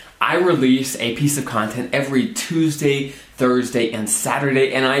I release a piece of content every Tuesday, Thursday, and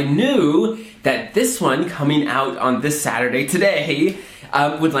Saturday, and I knew that this one coming out on this Saturday, today,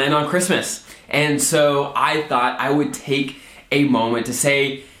 would land on Christmas. And so I thought I would take a moment to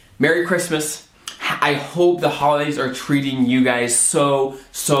say, Merry Christmas. I hope the holidays are treating you guys so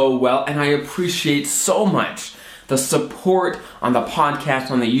well, and I appreciate so much the support on the podcast,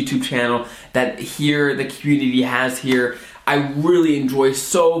 on the YouTube channel that the community has here. I really enjoy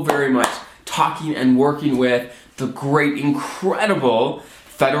so very much talking and working with the great, incredible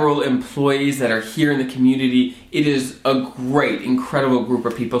federal employees that are here in the community. It is a great, incredible group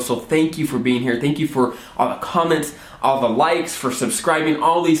of people. So thank you for being here. Thank you for all the comments, all the likes, for subscribing,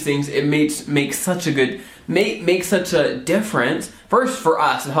 all these things. It makes such a difference. First, for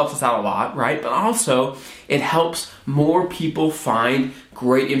us, it helps us out a lot, right? But also, it helps more people find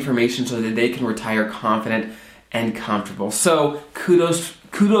great information so that they can retire confident and comfortable. So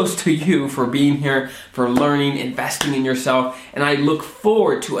kudos to you for being here, for learning, investing in yourself, and I look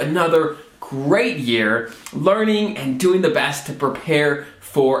forward to another great year learning and doing the best to prepare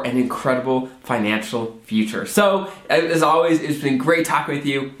for an incredible financial future. So, as always, it's been great talking with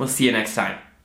you. We'll see you next time.